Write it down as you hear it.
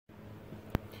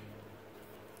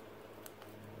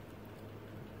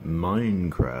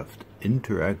Minecraft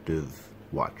interactive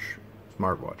watch,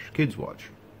 smartwatch, kids watch.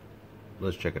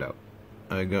 Let's check it out.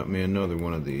 I got me another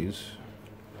one of these.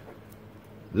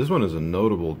 This one is a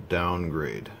notable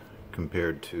downgrade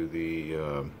compared to the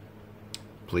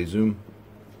playzoom,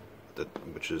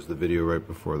 which is the video right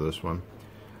before this one.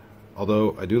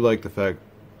 Although I do like the fact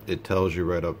it tells you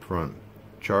right up front,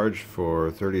 charge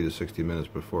for 30 to 60 minutes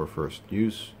before first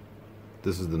use.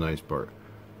 This is the nice part.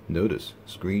 Notice,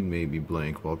 screen may be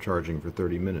blank while charging for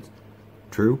 30 minutes.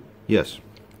 True? Yes.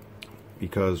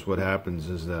 Because what happens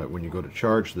is that when you go to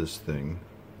charge this thing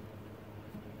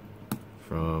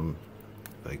from,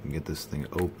 if I can get this thing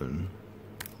open,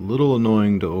 a little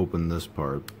annoying to open this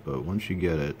part, but once you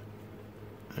get it,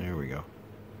 there we go.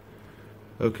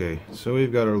 Okay, so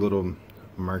we've got our little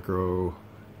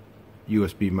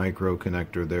USB micro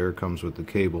connector there. Comes with the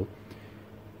cable.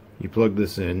 You plug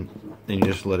this in and you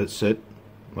just let it sit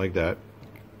like that,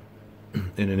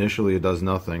 and initially it does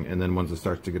nothing, and then once it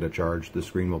starts to get a charge, the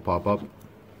screen will pop up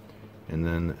and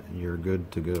then you're good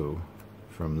to go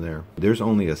from there. There's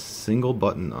only a single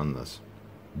button on this,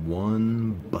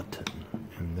 one button,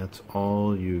 and that's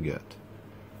all you get.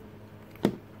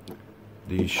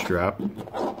 The strap,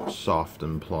 soft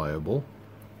and pliable,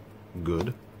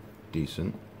 good,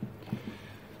 decent.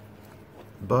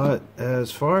 But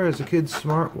as far as a kid's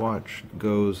smartwatch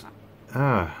goes,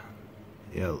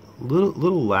 yeah,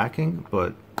 little lacking,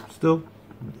 but still,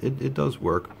 it does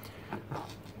work.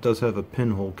 It does have a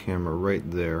pinhole camera right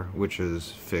there, which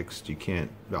is fixed. You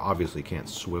obviously can't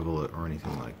swivel it or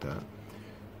anything like that.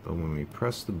 But when we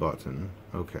press the button,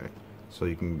 okay, so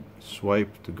you can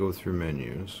swipe to go through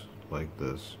menus like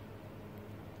this.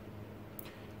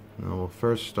 Now we'll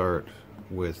first start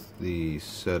with the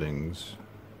settings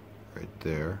right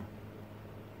there.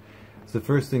 The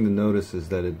first thing to notice is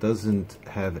that it doesn't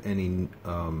have any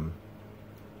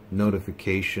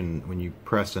notification when you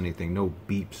press anything. No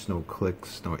beeps, no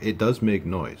clicks. No, it does make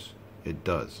noise. It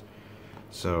does.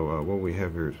 So what we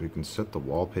have here is we can set the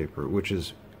wallpaper, which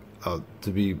is,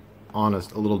 to be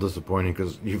honest, a little disappointing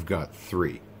because you've got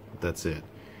 3. That's it.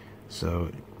 So,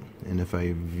 and if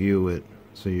I view it,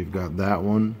 so you've got that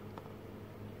one,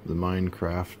 the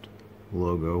Minecraft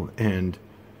logo, and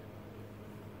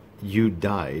you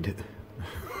died.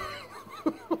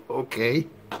 Okay.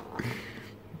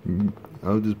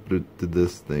 I'll just put it to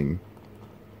this thing.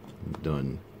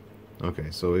 Done. Okay,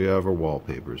 so we have our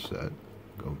wallpaper set.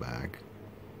 Go back.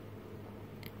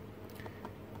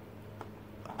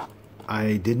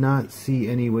 I did not see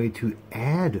any way to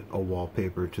add a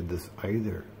wallpaper to this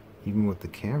either, even with the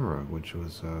camera, which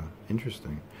was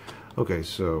interesting. Okay,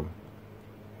 so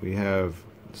we have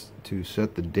to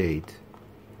set the date.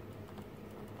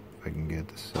 If I can get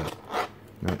this set.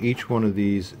 Now each one of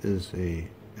these is a,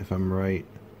 if I'm right,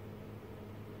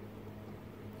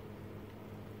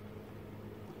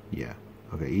 yeah,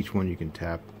 okay, each one you can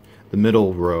tap. The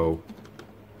middle row,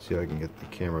 see if I can get the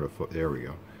camera to there we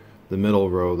go. The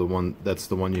middle row, that's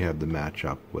the one you have to match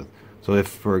up with. So if,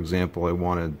 for example, I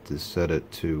wanted to set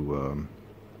it to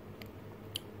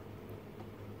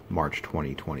March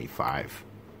 2025,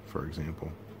 for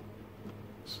example.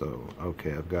 So,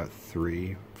 okay, I've got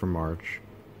 3 for March.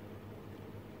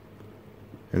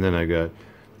 And then I got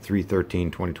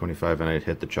 3/13/2025, and I'd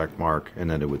hit the check mark, and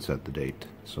then it would set the date.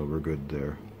 So we're good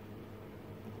there.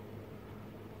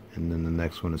 And then the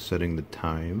next one is setting the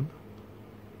time,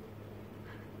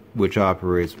 which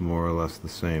operates more or less the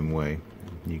same way.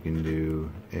 You can do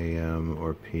AM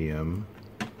or PM,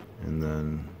 and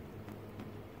then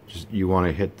just you want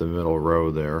to hit the middle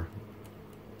row there.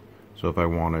 So if I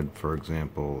wanted, for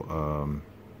example,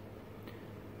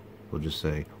 we'll just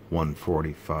say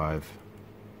 1:45.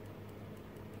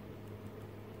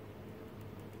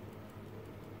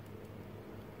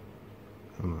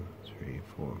 3,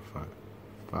 4,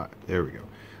 5. There we go.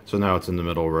 So now it's in the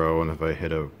middle row, and if I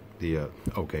hit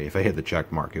if I hit the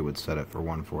check mark, it would set it for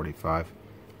 1:45.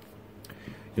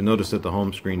 You'll notice that the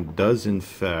home screen does, in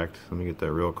fact, let me get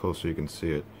that real close so you can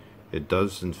see it. It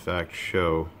does, in fact,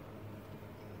 show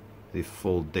the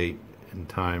full date and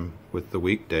time with the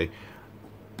weekday.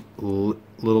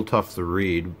 Little tough to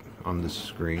read on this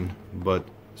screen, but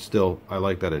still, I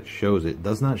like that it shows it. It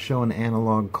does not show an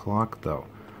analog clock, though.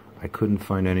 I couldn't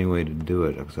find any way to do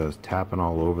it because I was tapping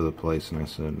all over the place, and I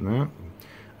said, nah,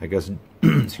 I guess,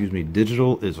 excuse me,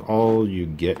 digital is all you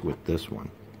get with this one.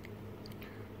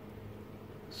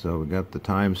 So we got the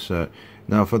time set.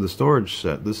 Now for the storage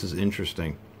set, this is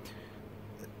interesting.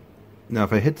 Now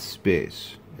if I hit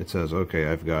space, it says, okay,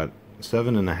 I've got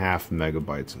 7.5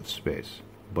 megabytes of space,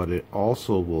 but it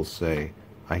also will say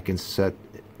I can set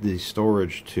the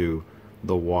storage to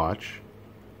the watch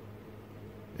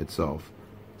itself.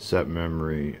 Set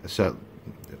memory,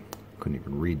 couldn't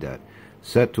even read that.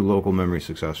 Set to local memory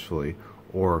successfully,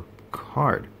 or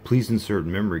card. Please insert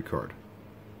memory card.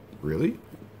 Really?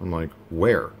 I'm like,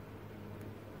 where?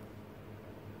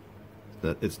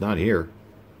 It's not here.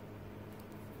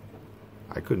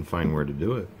 I couldn't find where to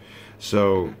do it.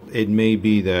 So it may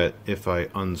be that if I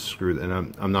unscrew,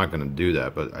 and I'm not going to do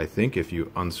that, but I think if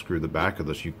you unscrew the back of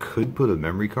this, you could put a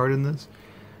memory card in this.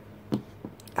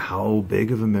 How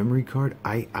big of a memory card?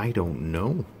 I don't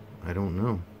know. I don't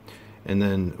know. And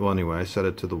then, well, anyway, I set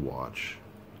it to the watch.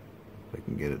 If I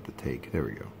can get it to take. There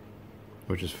we go.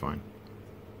 Which is fine.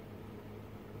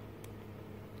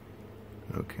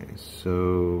 Okay,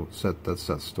 so that's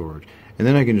set storage. And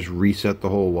then I can just reset the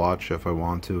whole watch if I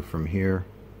want to from here.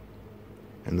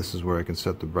 And this is where I can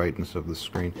set the brightness of the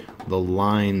screen. The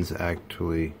lines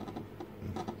actually,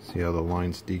 see how the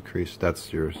lines decrease?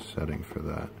 That's your setting for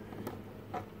that.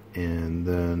 And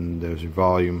then there's your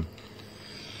volume.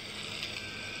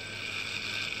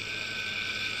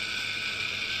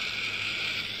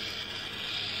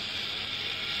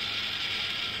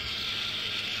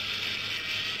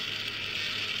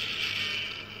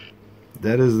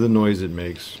 That is the noise it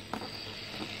makes.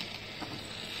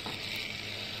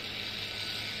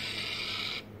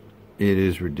 It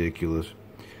is ridiculous.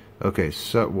 Okay,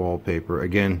 set wallpaper.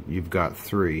 Again, you've got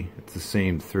 3. It's the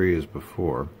same 3 as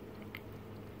before.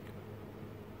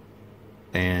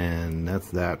 And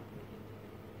that's that.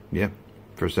 Yeah,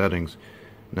 for settings.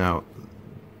 Now,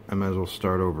 I might as well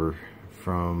start over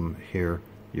from here.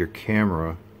 Your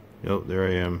camera. Oh, there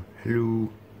I am. Hello.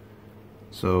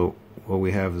 So, what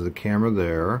we have is a camera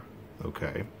there.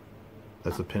 Okay.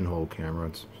 That's a pinhole camera.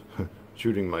 It's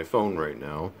shooting my phone right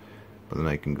now. But then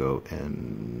I can go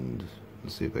and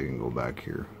let's see if I can go back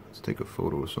here. Let's take a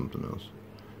photo of something else.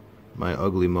 My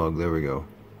ugly mug. There we go.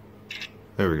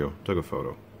 There we go. Took a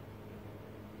photo.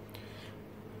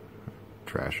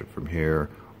 Trash it from here.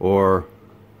 Or,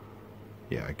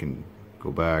 yeah, I can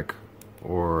go back.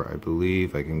 Or I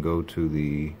believe I can go to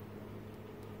the,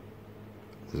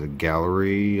 there's a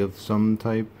gallery of some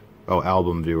type. Oh,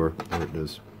 album viewer. There it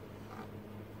is.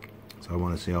 So I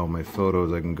want to see all my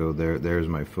photos. I can go there. There's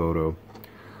my photo.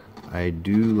 I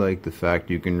do like the fact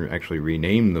you can actually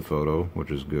rename the photo, which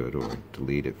is good, or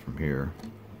delete it from here.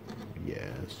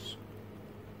 Yes.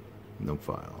 No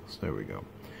files. There we go.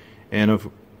 And if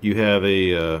you have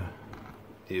a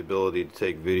the ability to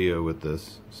take video with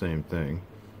this, same thing.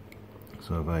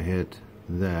 So if I hit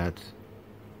that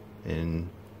and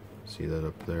see that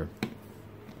up there.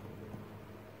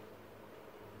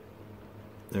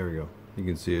 There we go. You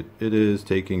can see it. It is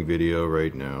taking video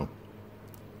right now.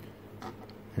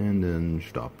 And then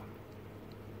stop.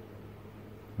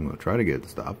 I'm going to try to get it to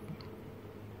stop.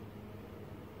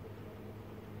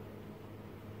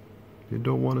 It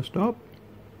don't want to stop?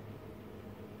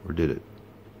 Or did it?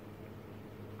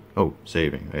 Oh,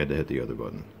 saving. I had to hit the other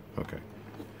button. Okay.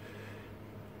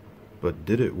 But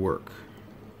did it work?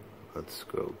 Let's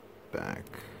go back.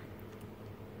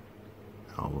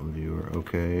 Album viewer.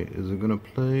 Okay. Is it going to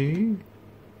play?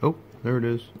 Oh, there it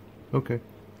is. Okay.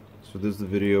 So this is the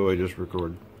video I just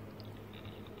recorded.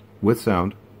 With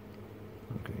sound.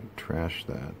 Okay, trash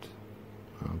that.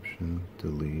 Option,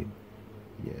 delete.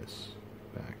 Yes,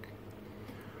 back.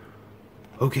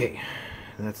 Okay,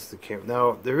 that's the camera.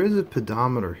 Now, there is a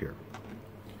pedometer here,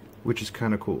 which is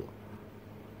kind of cool.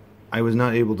 I was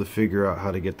not able to figure out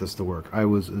how to get this to work. I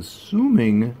was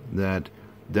assuming that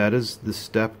that is the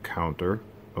step counter.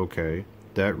 Okay,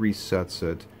 that resets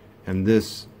it, and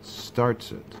this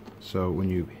starts it. So when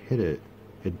you hit it,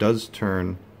 it does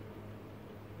turn,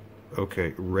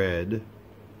 okay, red.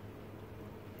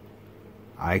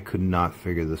 I could not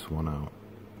figure this one out,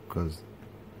 because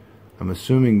I'm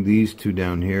assuming these two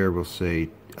down here will say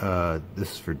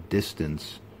this is for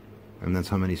distance, and that's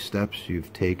how many steps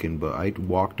you've taken. But I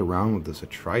walked around with this. I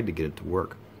tried to get it to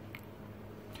work.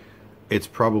 It's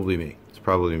probably me. It's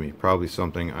probably me. Probably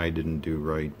something I didn't do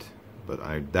right.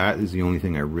 But that is the only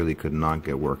thing I really could not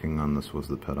get working on this, was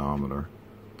the pedometer.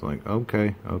 It's like,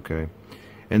 okay, okay.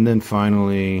 And then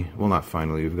finally, well, not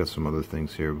finally, we've got some other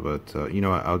things here, but you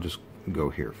know what, I'll just go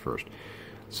here first.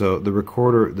 So the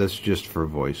recorder, that's just for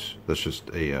voice. That's just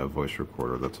a voice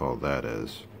recorder. That's all that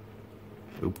is.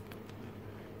 Oop.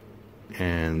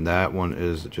 And that one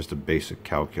is just a basic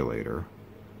calculator.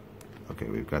 Okay,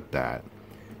 we've got that.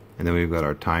 And then we've got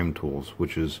our time tools,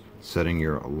 which is setting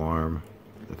your alarm.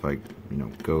 If I,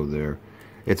 go there,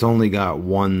 it's only got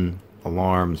one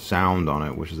alarm sound on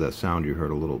it, which is that sound you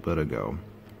heard a little bit ago.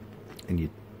 And you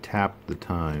tap the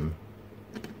time,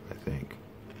 I think.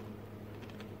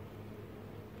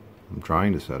 I'm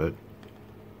trying to set it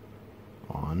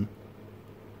on.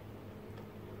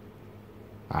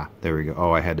 There we go.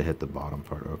 Oh, I had to hit the bottom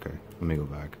part. Okay, let me go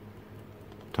back.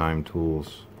 Time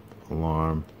tools,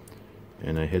 alarm,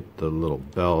 and I hit the little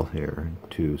bell here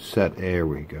to set. There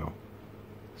we go.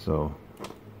 So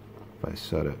if I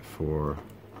set it for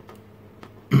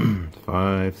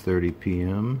 5:30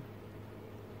 p.m.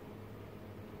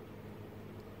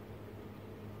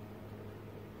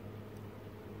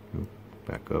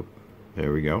 Back up.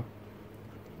 There we go.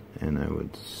 And I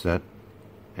would set,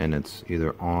 and it's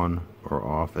either on or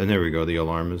off. And there we go. The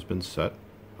alarm has been set.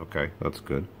 Okay, that's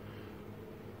good.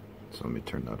 So let me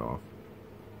turn that off.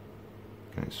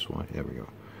 Can I swipe? There we go.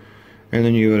 And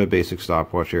then you go to basic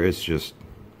stopwatch here. It's just,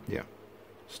 yeah,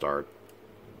 start,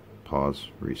 pause,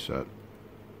 reset.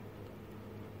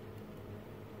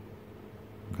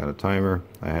 Got a timer.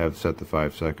 I have set to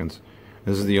 5 seconds.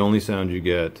 This is the only sound you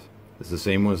get. It's the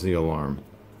same as the alarm.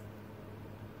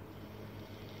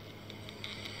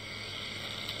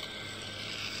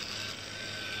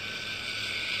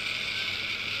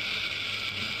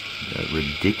 That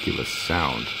ridiculous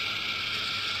sound.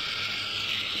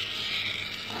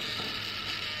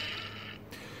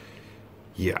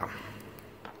 Yeah.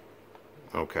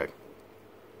 Okay.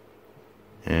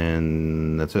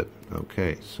 And that's it.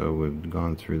 Okay, so we've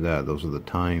gone through that. Those are the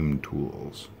time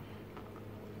tools.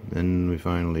 Then we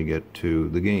finally get to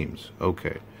the games.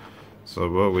 Okay, so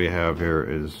what we have here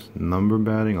is number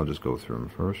batting. I'll just go through them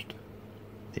first.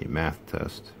 A math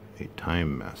test, a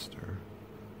time master,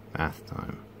 math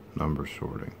time, number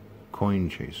sorting, coin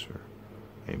chaser,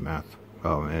 a math,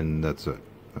 oh, and that's it.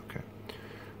 Okay,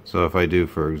 so if I do,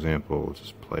 for example, let's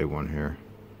just play one here.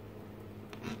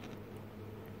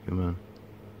 Come on.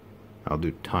 I'll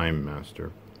do time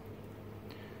master.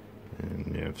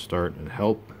 And you have start and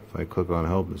help. If I click on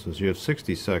help, it says you have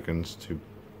 60 seconds to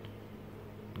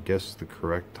guess the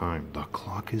correct time. The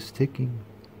clock is ticking.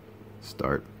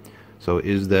 Start. So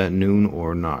is that noon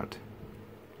or not?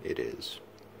 It is.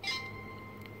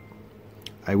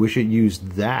 I wish it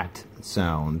used that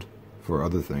sound for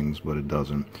other things, but it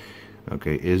doesn't.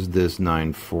 Okay, is this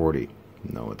 9:40?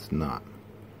 No, it's not.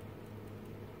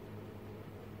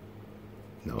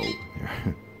 No.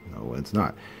 No, it's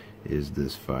not. Is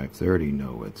this 5:30?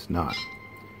 No, it's not.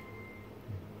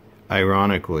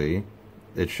 Ironically,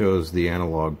 it shows the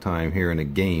analog time here in a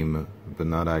game, but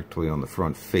not actually on the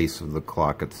front face of the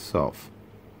clock itself.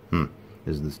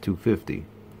 Is this 2:50?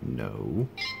 No.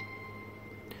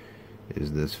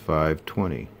 Is this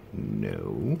 5:20?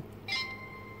 No.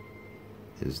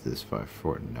 Is this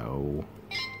 5:40? No.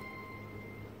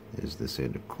 Is this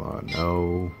 8 o'clock?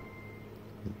 No.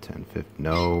 10:50?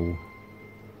 No.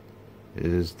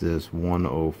 Is this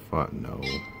 1:05? No.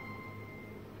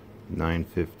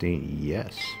 9:15?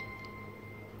 Yes.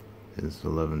 Is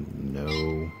 11?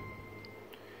 No.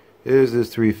 Is this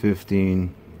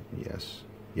 3:15? Yes.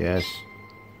 Yes.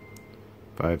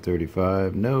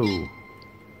 5:35? No.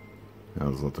 Now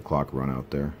let's let the clock run out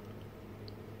there.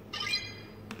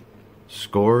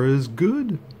 Score is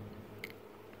good.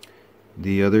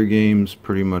 The other games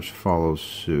pretty much follow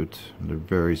suit. They're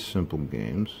very simple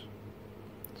games.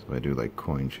 So I do like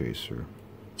Coin Chaser.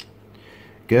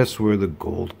 Guess where the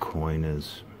gold coin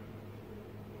is?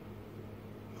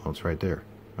 Oh, it's right there.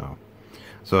 Oh.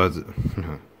 So it's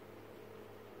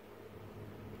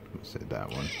let's say that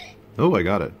one. Oh, I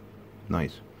got it.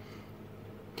 Nice.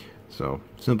 So,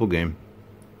 simple game.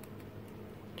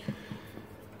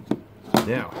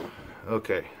 Now,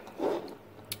 okay.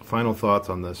 Final thoughts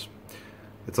on this.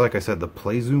 It's like I said, the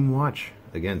playzoom watch.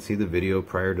 Again, see the video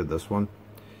prior to this one?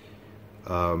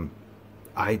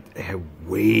 I have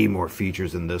way more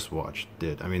features than this watch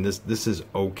did. I mean, this is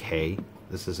okay.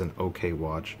 This is an okay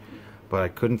watch, but I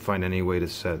couldn't find any way to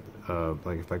set.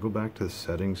 Like if I go back to the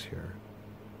settings here,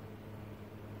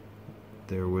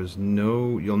 there was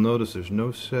no. You'll notice there's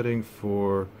no setting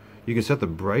for. You can set the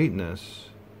brightness,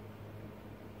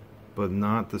 but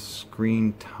not the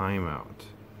screen timeout.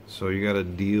 So you got to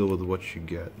deal with what you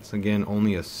get. It's again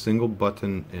only a single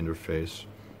button interface.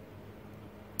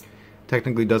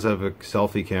 Technically does have a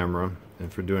selfie camera,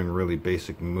 and for doing really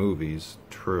basic movies,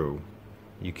 true.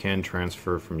 You can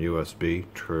transfer from USB,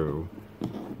 true.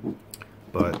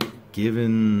 But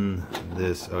given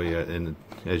this, oh yeah, and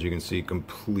as you can see,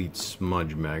 complete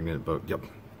smudge magnet, but yep,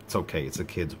 it's okay, it's a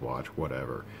kid's watch,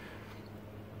 whatever.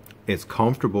 It's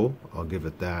comfortable, I'll give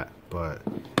it that, but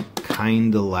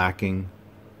kinda lacking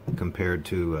compared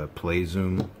to a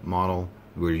playzoom model,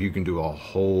 where you can do a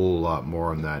whole lot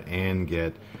more on that and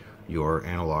get your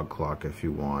analog clock if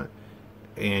you want,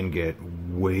 and get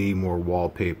way more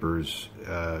wallpapers,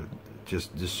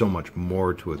 just so much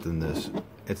more to it than this.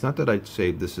 It's not that I'd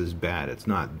say this is bad, it's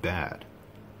not bad,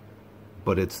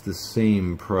 but it's the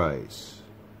same price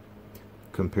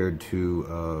compared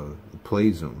to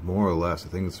playzoom, more or less. I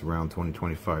think it's around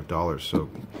 $20-25. So,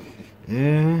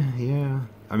 yeah.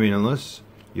 I mean, unless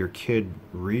your kid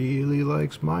really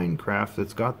likes Minecraft,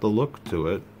 it's got the look to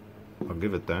it. I'll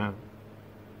give it that.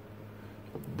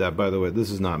 That, by the way, this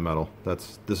is not metal.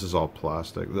 This is all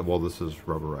plastic. Well, this is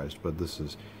rubberized, but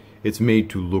it's made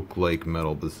to look like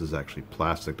metal. This is actually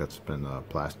plastic that's been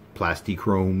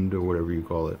plastichromed or whatever you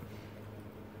call it.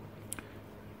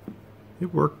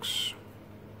 It works.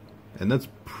 And that's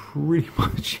pretty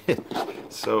much it.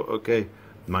 So, okay,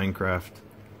 Minecraft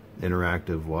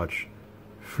interactive watch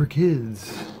for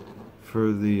kids,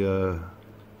 for the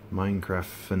Minecraft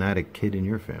fanatic kid in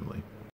your family.